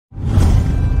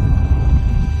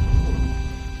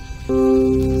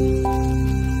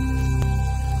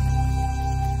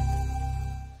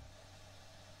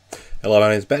Hello, my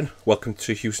name is Ben. Welcome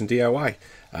to Huson DIY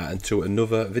and to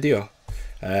another video.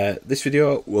 This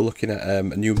video we're looking at a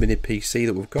new mini PC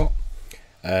that we've got.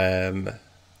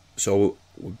 So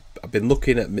I've been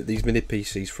looking at these mini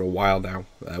PCs for a while now,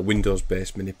 Windows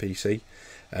based mini PC.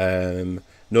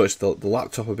 Noticed the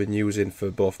laptop I've been using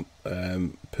for both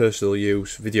personal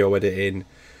use, video editing,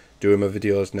 doing my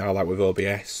videos now like with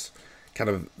OBS.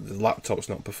 Kind of the laptop's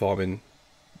not performing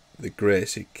the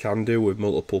greatest it can do with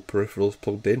multiple peripherals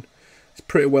plugged in. It's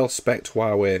pretty well spec'd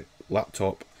Huawei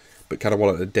laptop, but kind of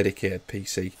wanted a dedicated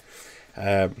PC.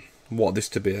 Wanted this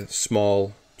to be a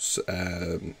small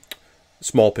PC,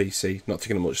 not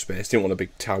taking up much space. Didn't want a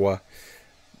big tower.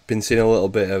 Been seeing a little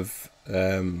bit of,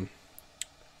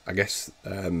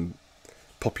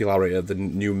 popularity of the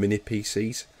new mini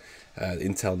PCs,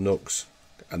 Intel NUCs,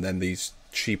 and then these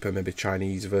cheaper, maybe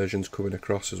Chinese versions coming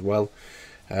across as well.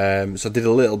 So I did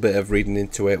a little bit of reading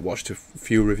into it, watched a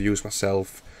few reviews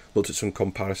myself, looked at some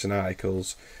comparison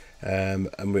articles, and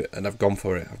I've gone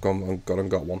for it. I've gone and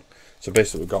got one. So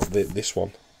basically we've got this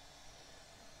one,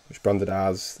 which branded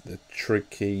as the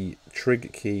Trigkey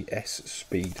S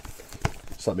Speed.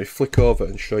 So let me flick over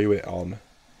and show you it on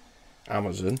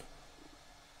Amazon.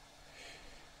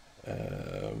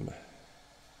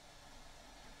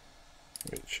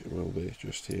 Which will be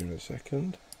just here in a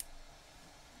second.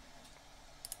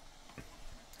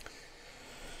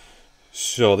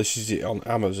 So this is it on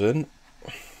Amazon.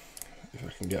 If I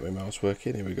can get my mouse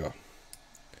working, here we go.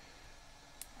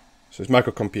 So it's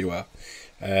microcomputer.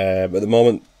 At the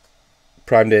moment,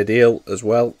 Prime Day deal as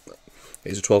well.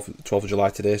 It's the 12th of July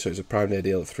today, so it's a Prime Day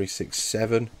deal at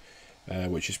 $367,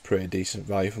 which is pretty decent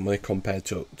value for money compared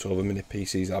to other mini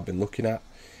PCs I've been looking at.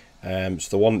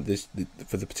 So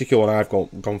for the particular one I've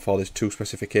gone for, there's two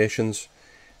specifications.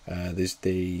 There's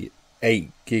the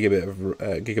 8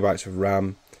 gigabytes of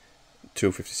RAM,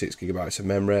 256 gigabytes of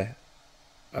memory,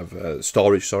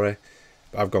 storage. Sorry,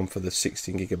 but I've gone for the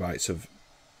 16 gigabytes of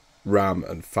RAM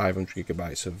and 500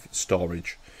 gigabytes of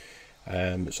storage. So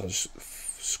I'll just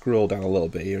scroll down a little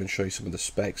bit here and show you some of the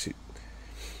specs.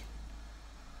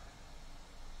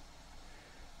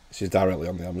 This is directly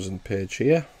on the Amazon page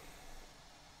here.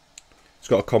 It's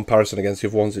got a comparison against the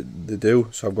other ones that they do.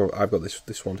 So I've got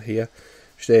this one here.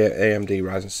 It's AMD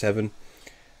Ryzen 7.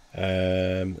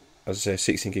 As I say,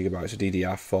 16 gigabytes of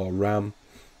DDR4 RAM,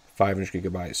 500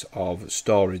 gigabytes of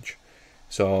storage.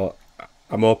 So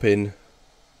I'm hoping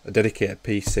a dedicated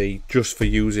PC just for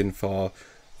using for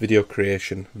video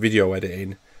creation, video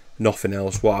editing, nothing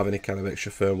else. Won't have any kind of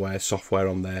extra firmware, software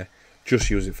on there. Just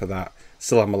use it for that.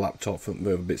 Still have my laptop for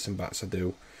moving bits and bats I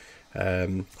do.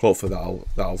 Hopefully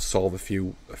that'll solve a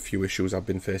few issues I've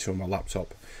been facing with my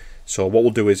laptop. So what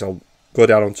we'll do is I'll go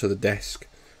down onto the desk,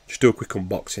 just do a quick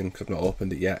unboxing because I've not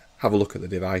opened it yet. Have a look at the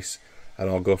device, and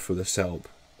I'll go through the setup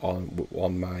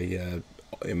on my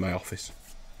in my office.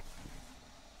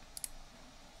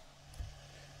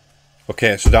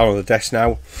 Okay, so down on the desk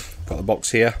now, got the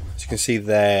box here. As you can see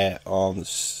there on the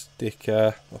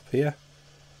sticker up here,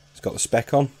 it's got the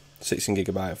spec on, 16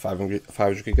 gigabyte, 500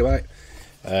 gigabyte.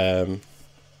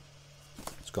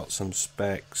 It's got some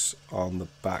specs on the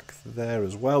back there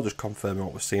as well, just confirming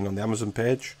what we're seeing on the Amazon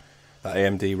page. That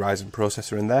AMD Ryzen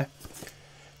processor in there.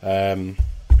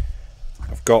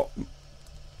 I've got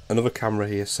another camera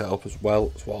here set up as well.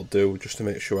 That's what I'll do just to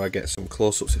make sure I get some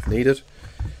close-ups if needed.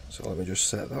 So let me just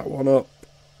set that one up,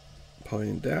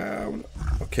 pointing down.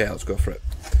 Okay, let's go for it.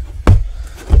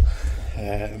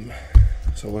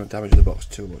 So I won't damage the box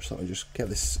too much. Let me just get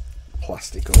this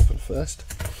plastic open first.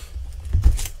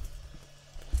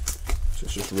 So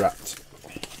it's just wrapped.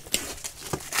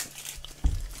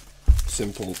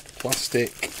 Simple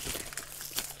plastic.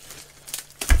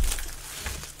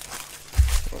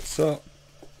 Like so.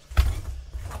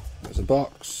 There's a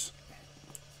box.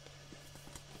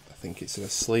 I think it's in a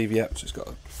sleeve, yep, so it's got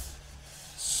a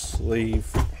sleeve.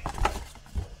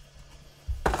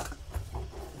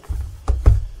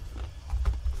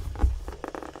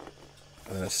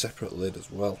 And then a separate lid as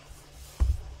well.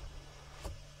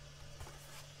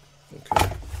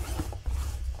 Okay.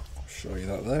 I'll show you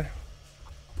that there.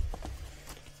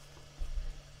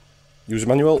 User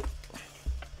manual.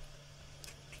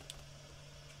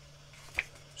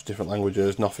 Just different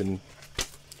languages, nothing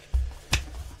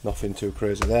too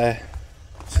crazy there.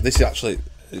 So this is actually,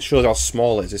 it shows how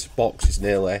small it is. This box is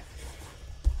nearly,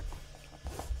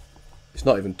 it's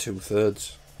not even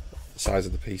 2/3 the size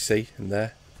of the PC in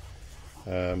there.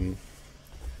 So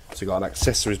you've got an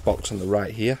accessories box on the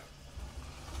right here.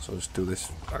 So let's do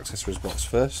this accessories box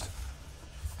first.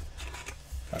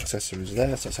 Accessories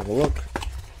there, so let's have a look.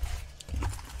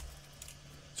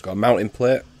 It's got a mounting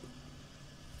plate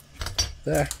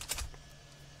there,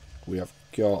 we have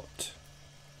got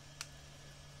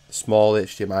a small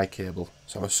HDMI cable.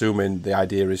 So I'm assuming the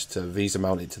idea is to VESA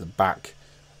mount it to the back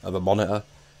of a monitor,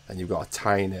 and you've got a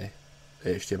tiny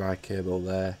HDMI cable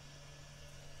there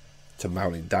to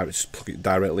mount it down, just plug it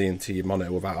directly into your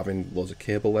monitor without having loads of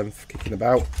cable length kicking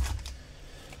about.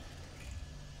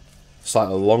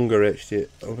 Slightly longer HDMI,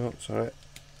 oh no, sorry.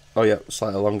 Oh yeah,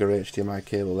 slightly longer HDMI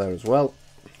cable there as well.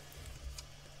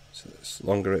 So it's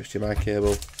longer HDMI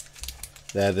cable.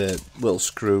 They're the little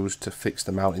screws to fix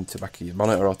the mount into the back of your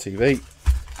monitor or TV.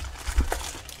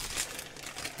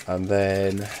 And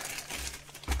then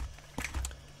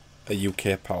a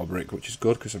UK power brick, which is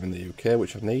good because I'm in the UK,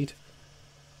 which I need.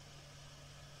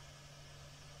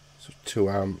 So 2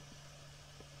 amp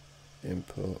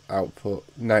input, output,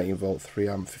 19 volt, 3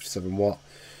 amp, 57 watt.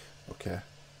 Okay,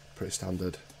 pretty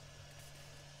standard.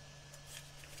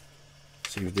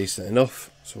 Seems decent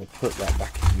enough. So we'll put that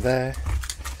back in there.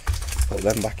 Put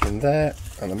them back in there,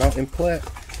 and the mounting plate.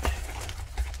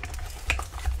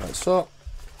 Like so.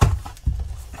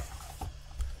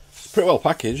 It's pretty well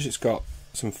packaged. It's got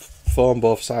some foam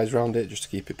both sides around it just to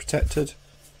keep it protected.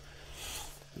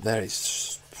 There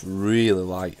it's really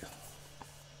light.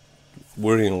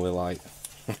 Worryingly light.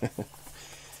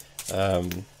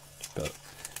 But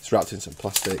it's wrapped in some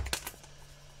plastic.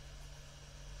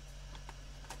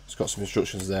 It's got some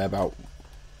instructions there about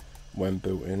when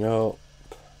booting up.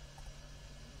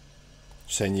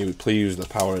 Saying you please use the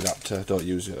power adapter, don't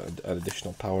use an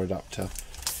additional power adapter.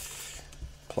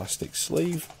 Plastic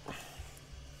sleeve.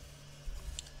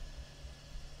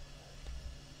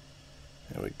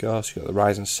 There we go, so you've got the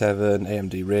Ryzen 7,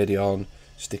 AMD Radeon,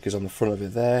 stickers on the front of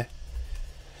it there.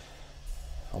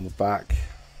 On the back,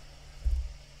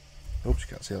 oops, you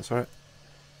can't see that, sorry.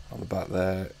 On the back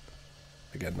there,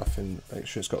 again nothing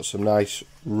extra, it's got some nice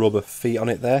rubber feet on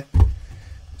it there.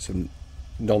 Some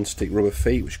non-stick rubber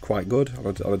feet, which is quite good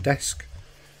on a desk.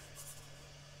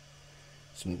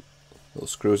 Some little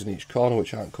screws in each corner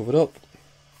which aren't covered up.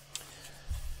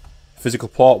 Physical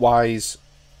port wise,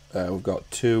 we've got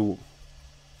 2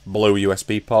 blue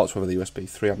USB ports, whether the USB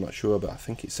 3 I'm not sure, but I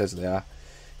think it says they are.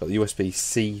 Got the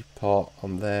USB-C port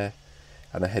on there,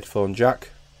 and a headphone jack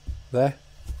there.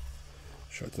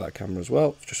 Show it to that camera as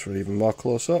well, just for even more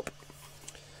close up.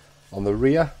 On the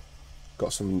rear,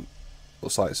 got some,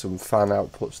 looks like some fan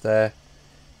outputs there.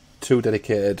 2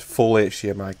 dedicated full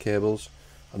HDMI cables,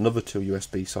 another 2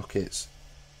 USB sockets,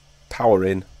 power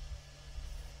in,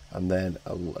 and then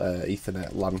a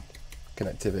Ethernet LAN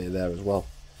connectivity there as well.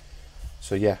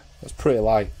 So yeah, that's pretty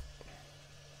light.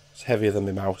 It's heavier than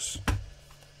my mouse,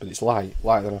 but it's lighter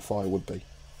than I thought it would be.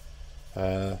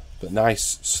 But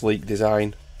nice, sleek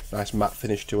design, nice matte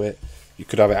finish to it. You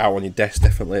could have it out on your desk,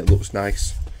 definitely. It looks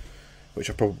nice, which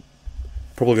I'm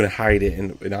probably going to hide it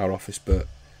in our office, but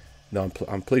no,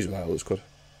 I'm pleased with that. It looks good.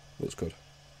 It looks good.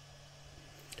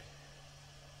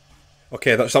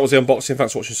 Okay, that was the unboxing.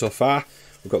 Thanks for watching so far.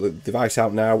 We've got the device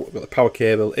out now. We've got the power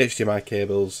cable, HDMI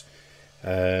cables.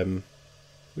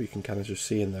 We can kind of just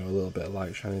see in there a little bit of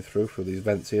light shining through these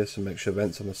vents here, some extra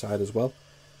vents on the side as well,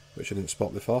 which I didn't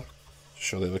spot before. Just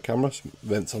show the other camera, some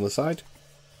vents on the side.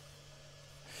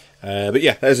 But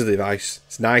yeah, there's the device.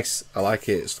 It's nice, I like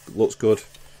it, it looks good.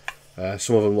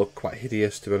 Some of them look quite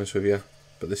hideous, to be honest with you,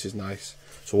 but this is nice.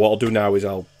 So what I'll do now is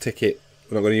I'll take it,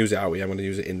 we're not going to use it out here, I'm going to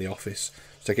use it in the office.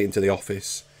 So take it into the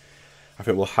office. I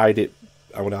think we'll hide it,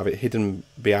 I'm going to have it hidden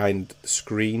behind the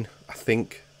screen, I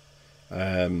think.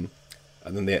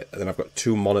 And then I've got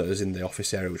 2 monitors in the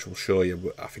office area, which will show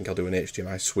you. I think I'll do an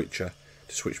HDMI switcher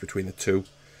to switch between the 2,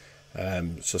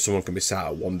 so someone can be sat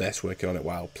at one desk working on it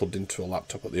while plugged into a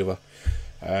laptop at the other.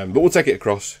 But we'll take it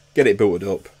across, get it booted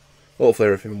up. Hopefully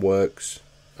everything works,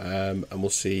 and we'll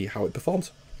see how it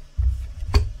performs.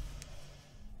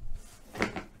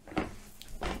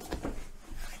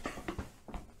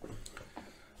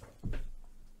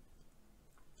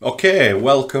 Okay,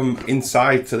 welcome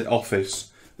inside to the office.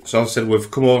 So as I said,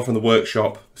 we've come over from the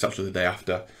workshop. It's actually the day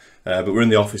after, but we're in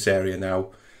the office area now.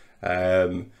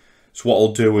 So what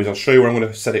I'll do is I'll show you where I'm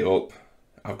going to set it up.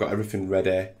 I've got everything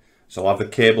ready. So I'll have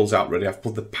the cables out ready. I've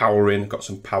plugged the power in, got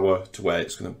some power to where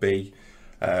it's going to be.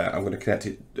 I'm going to connect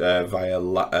it via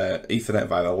Ethernet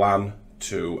via the LAN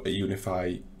to a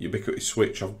Unify Ubiquity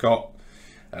switch I've got,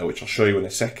 which I'll show you in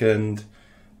a second.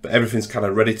 But everything's kind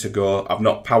of ready to go. I've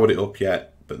not powered it up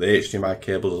yet, but the HDMI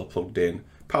cables are plugged in.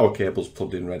 Power cable's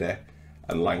plugged in ready,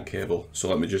 and LAN cable. So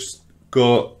let me just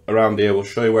go around here. We'll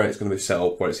show you where it's going to be set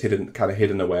up, where it's hidden, kind of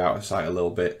hidden away out of sight a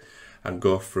little bit, and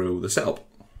go through the setup.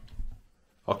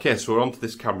 Okay, so we're onto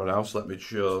this camera now. So let me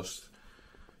just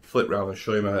flip around and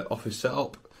show you my office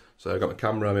setup. So I've got my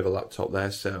camera, I have a laptop there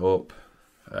set up.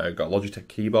 Got a Logitech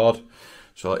keyboard.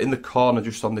 So in the corner,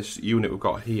 just on this unit we've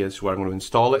got here, is where I'm going to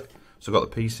install it. So I've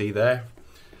got the PC there.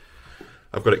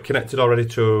 I've got it connected already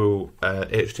to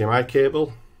HDMI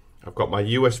cable. I've got my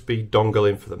USB dongle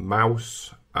in for the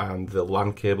mouse and the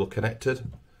LAN cable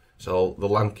connected. So the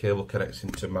LAN cable connects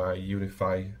into my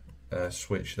Unify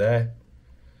switch there,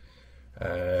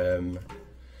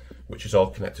 which is all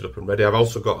connected up and ready. I've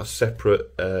also got a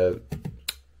separate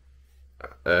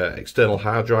external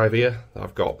hard drive here.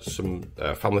 I've got some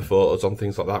family photos on,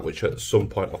 things like that, which at some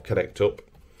point I'll connect up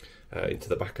into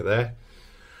the back of there.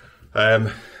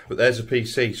 But there's a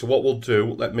PC. So what we'll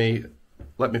do, let me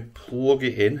plug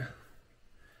it in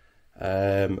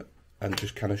and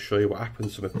just kind of show you what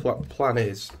happens. So my plan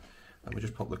is, let me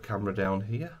just put the camera down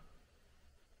here.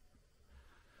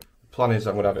 The plan is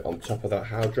I'm going to have it on top of that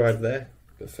hard drive there.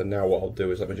 But for now what I'll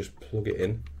do is let me just plug it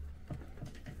in.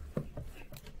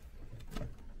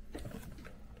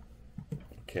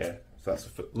 Okay, so that's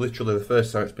literally the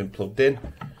first time it's been plugged in.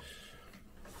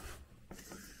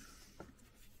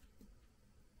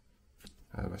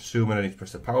 I'm assuming I need to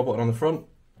press the power button on the front,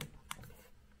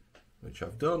 which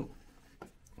I've done.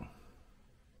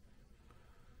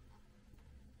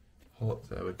 Oh,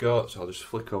 there we go. So I'll just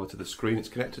flick over to the screen it's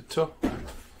connected to.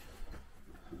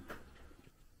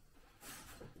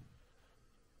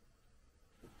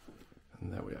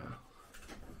 And there we are.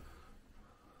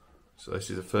 So this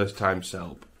is the first time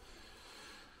setup.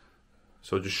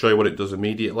 So I'll just show you what it does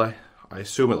immediately. I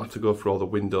assume it'll have to go through all the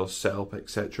Windows setup,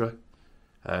 etc.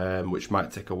 Which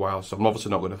might take a while, so I'm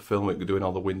obviously not going to film it doing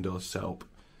all the Windows setup,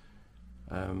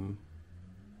 but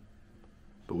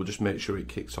we'll just make sure it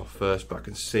kicks off first. But I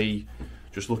can see,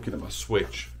 just looking at my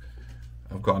switch,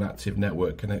 I've got an active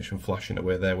network connection flashing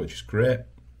away there, which is great.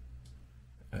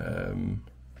 I'm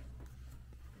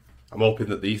hoping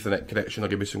that the Ethernet connection will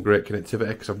give me some great connectivity,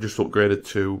 because I've just upgraded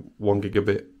to 1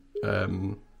 gigabit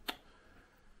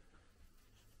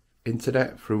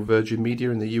internet through Virgin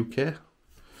Media in the UK.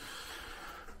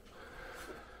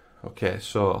 Okay,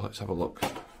 so let's have a look.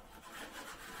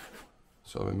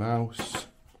 So my mouse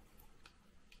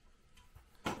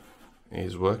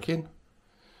is working.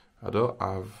 I've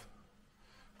got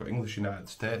English United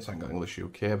States, I haven't got English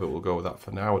UK, but we'll go with that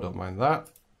for now, I don't mind that.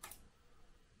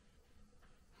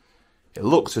 It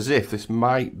looks as if this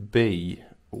might be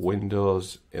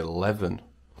Windows 11,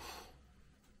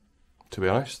 to be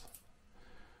honest.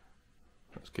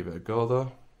 Let's give it a go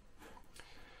though.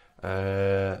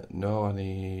 No, I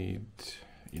need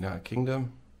United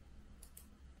Kingdom.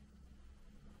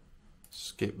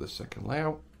 Skip the second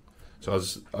layout. So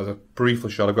as I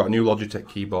briefly showed, I've got a new Logitech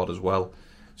keyboard as well.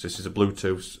 So this is a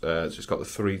Bluetooth, so it's got the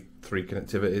three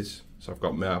connectivities. So I've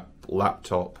got my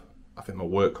laptop, I think my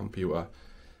work computer,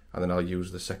 and then I'll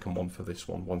use the second one for this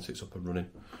one once it's up and running.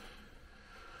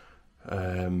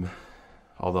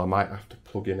 Although I might have to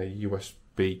plug in a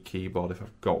USB keyboard if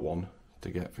I've got one to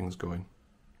get things going.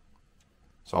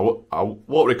 So I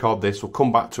won't record this. We'll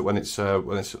come back to it when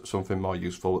it's something more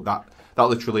useful. That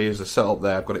literally is the setup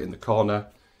there. I've got it in the corner.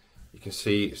 You can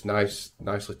see it's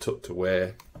nicely tucked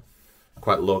away,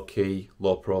 quite low key,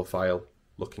 low profile,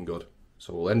 looking good.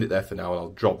 So we'll end it there for now, and I'll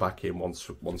drop back in once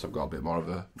I've got a bit more of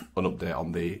an update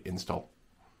on the install.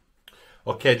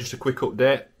 Okay, just a quick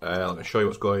update. Let me show you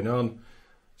what's going on.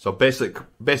 So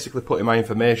basically putting my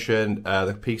information,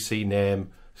 the PC name,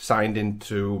 signed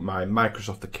into my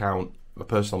Microsoft account. My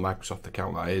personal Microsoft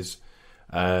account, that is.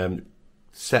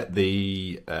 Set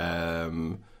the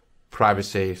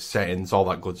privacy settings, all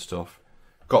that good stuff.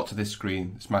 Got to this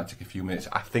screen. This might take a few minutes.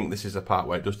 I think this is the part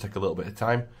where it does take a little bit of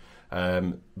time,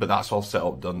 but that's all set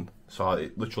up, done. So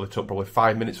it literally took probably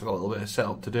 5 minutes for a little bit of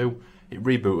setup to do. It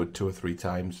rebooted 2 or 3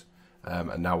 times,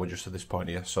 and now we're just at this point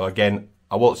here. So again,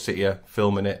 I won't sit here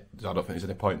filming it. I don't think there's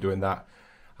any point doing that.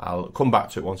 I'll come back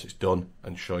to it once it's done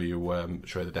and show you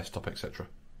the desktop, etc.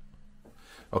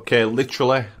 Okay,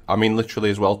 literally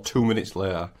as well, 2 minutes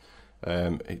later,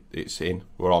 it's in,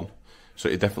 we're on. So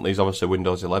it definitely is obviously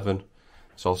Windows 11.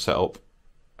 It's all set up.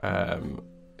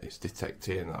 It's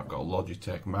detecting, I've got a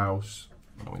Logitech mouse.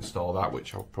 I'll install that,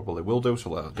 which I probably will do, so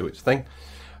let it do its thing.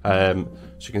 So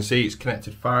you can see it's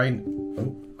connected fine.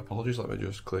 Oh, apologies, let me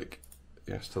just click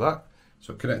yes to that.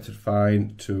 So connected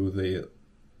fine to the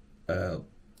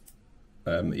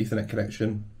Ethernet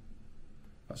connection.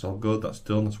 That's all good, that's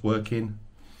done, that's working.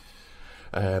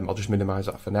 I'll just minimize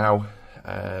that for now.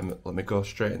 Let me go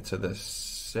straight into the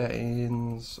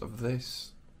settings of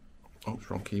this. Oh, it's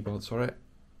wrong keyboard, sorry.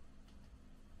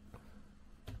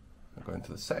 I'll go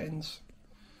into the settings.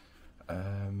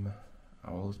 I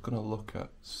was going to look at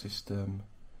system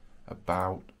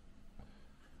about.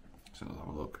 So let's have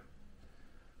a look.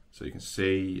 So you can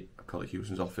see, I call it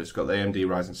Huson's office. Got the AMD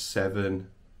Ryzen 7.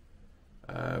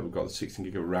 We've got the 16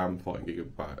 gig of RAM, 14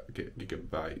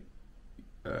 gigabyte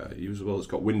usable. It's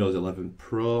got Windows 11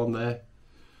 Pro on there.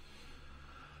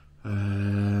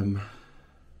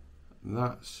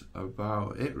 That's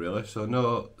about it really. So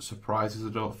no surprises, I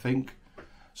don't think.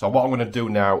 So what I'm going to do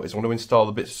now is I'm going to install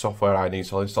the bits of software I need.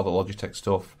 So I'll install the Logitech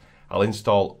stuff. I'll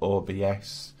install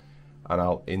OBS, and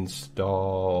I'll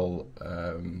install.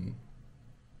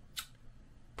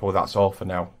 Probably that's all for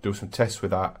now. Do some tests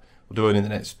with that. We'll do an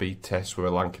internet speed test with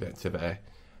a LAN connectivity,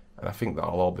 and I think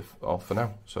that'll all be all for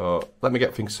now. So let me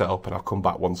get things set up, and I'll come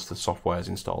back once the software is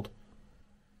installed.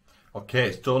 Okay,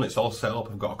 it's done. It's all set up.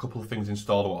 I've got a couple of things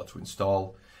installed I want to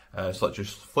install. So let's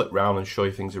just flip round and show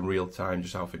you things in real time,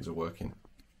 just how things are working.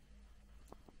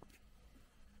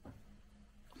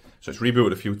 So it's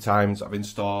rebooted a few times. I've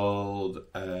installed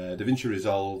Vinci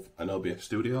Resolve and OBS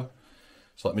Studio.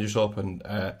 So let me just open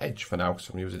Edge for now, because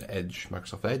I'm using Edge,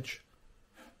 Microsoft Edge.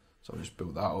 So I'll just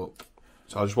boot that up.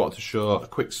 So I just wanted to show a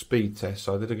quick speed test.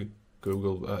 So I did a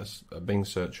Google, a Bing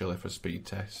search earlier for speed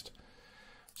test.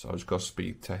 So I'll just go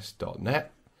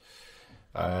speedtest.net.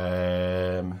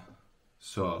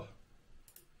 So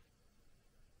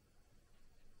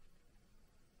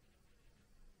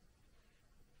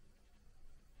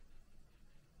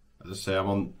as I say,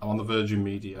 I'm on the Virgin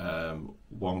Media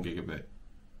 1 gigabit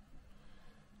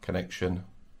connection,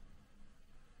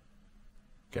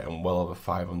 getting well over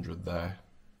 500 there.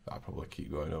 That'll probably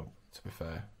keep going up, to be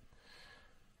fair.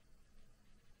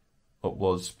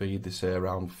 Upload speed, they say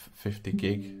around 50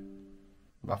 gig,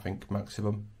 I think,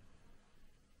 maximum.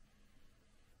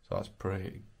 So that's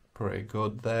pretty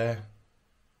good there.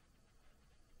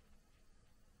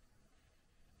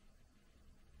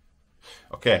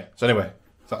 Okay, so anyway,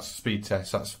 that's speed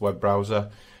test, that's web browser.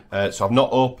 So I've not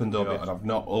opened OBS, and I've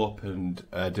not opened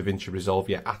DaVinci Resolve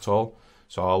yet at all.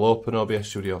 So I'll open OBS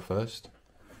Studio first.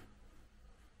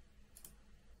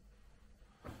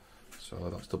 So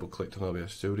that's double clicked on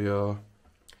OBS Studio.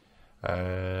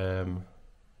 Yeah,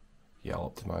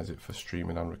 I'll optimize it for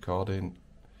streaming and recording.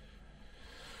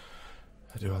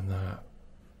 I do on that.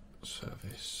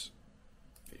 Service,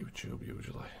 YouTube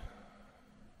usually.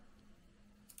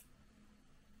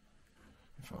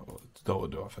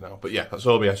 Don't do it for now, but yeah, that's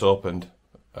OBS opened,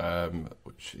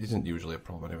 which isn't usually a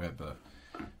problem anyway. But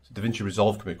so DaVinci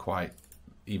Resolve can be quite,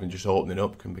 even just opening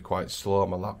up can be quite slow on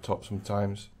my laptop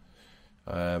sometimes.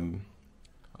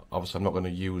 Obviously, I'm not going to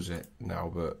use it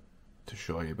now, but to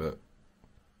show you, but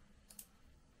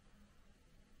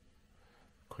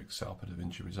quick setup of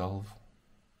DaVinci Resolve.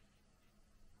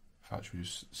 In fact, we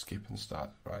just skip and start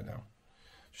right now,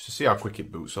 just to see how quick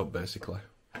it boots up, basically.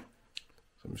 So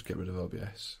I'm just get rid of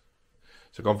OBS.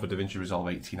 So I've gone for DaVinci Resolve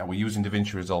 18. Now we're using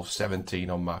DaVinci Resolve 17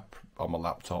 on my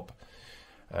laptop.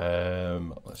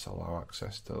 Let's allow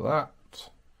access to that.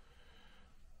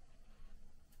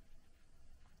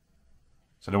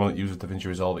 So anyone that uses DaVinci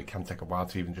Resolve, it can take a while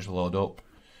to even just load up.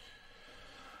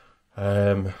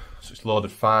 So it's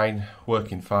loaded fine,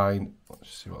 working fine.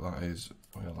 Let's see what that is.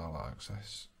 We allow that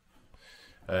access.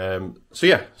 So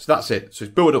yeah, so that's it. So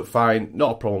it's booted up fine,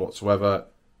 not a problem whatsoever.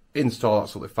 Install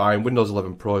absolutely fine. Windows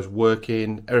 11 Pro is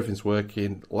working. Everything's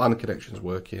working. LAN connection's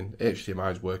working.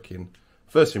 HDMI is working.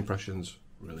 First impressions,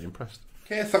 really impressed.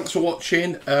 Okay, thanks for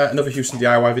watching another Huson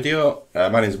DIY video.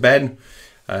 My name's Ben.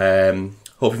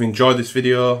 Hope you've enjoyed this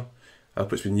video. I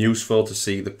hope it's been useful to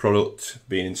see the product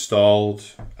being installed,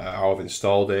 how I've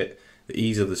installed it, the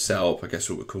ease of the setup. I guess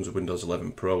it comes with Windows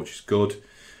 11 Pro, which is good.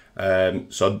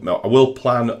 So I will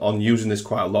plan on using this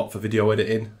quite a lot for video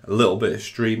editing, a little bit of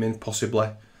streaming possibly,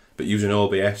 but using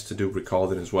OBS to do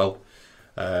recording as well.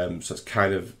 So it's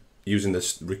kind of using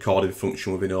this recording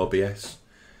function within OBS.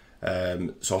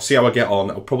 So I'll see how I get on.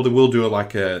 I probably will do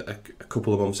like a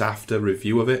couple of months after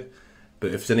review of it. But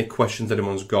if there's any questions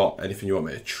anyone's got, anything you want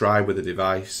me to try with the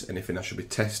device, anything I should be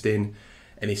testing,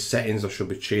 any settings I should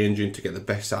be changing to get the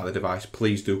best out of the device,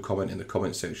 please do comment in the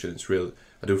comment section. It's real.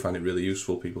 I do find it really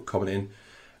useful, people commenting.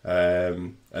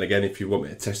 And again, if you want me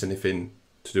to test anything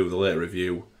to do with a later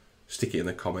review, stick it in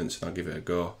the comments and I'll give it a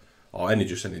go. Or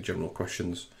just any general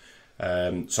questions.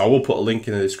 So I will put a link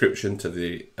in the description to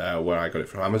the where I got it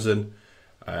from Amazon.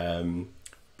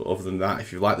 But other than that,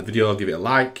 if you liked the video, give it a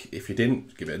like. If you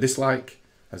didn't, give it a dislike.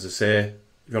 As I say, if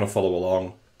you want to follow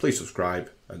along, please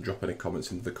subscribe and drop any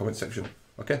comments into the comment section.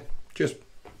 Okay, cheers.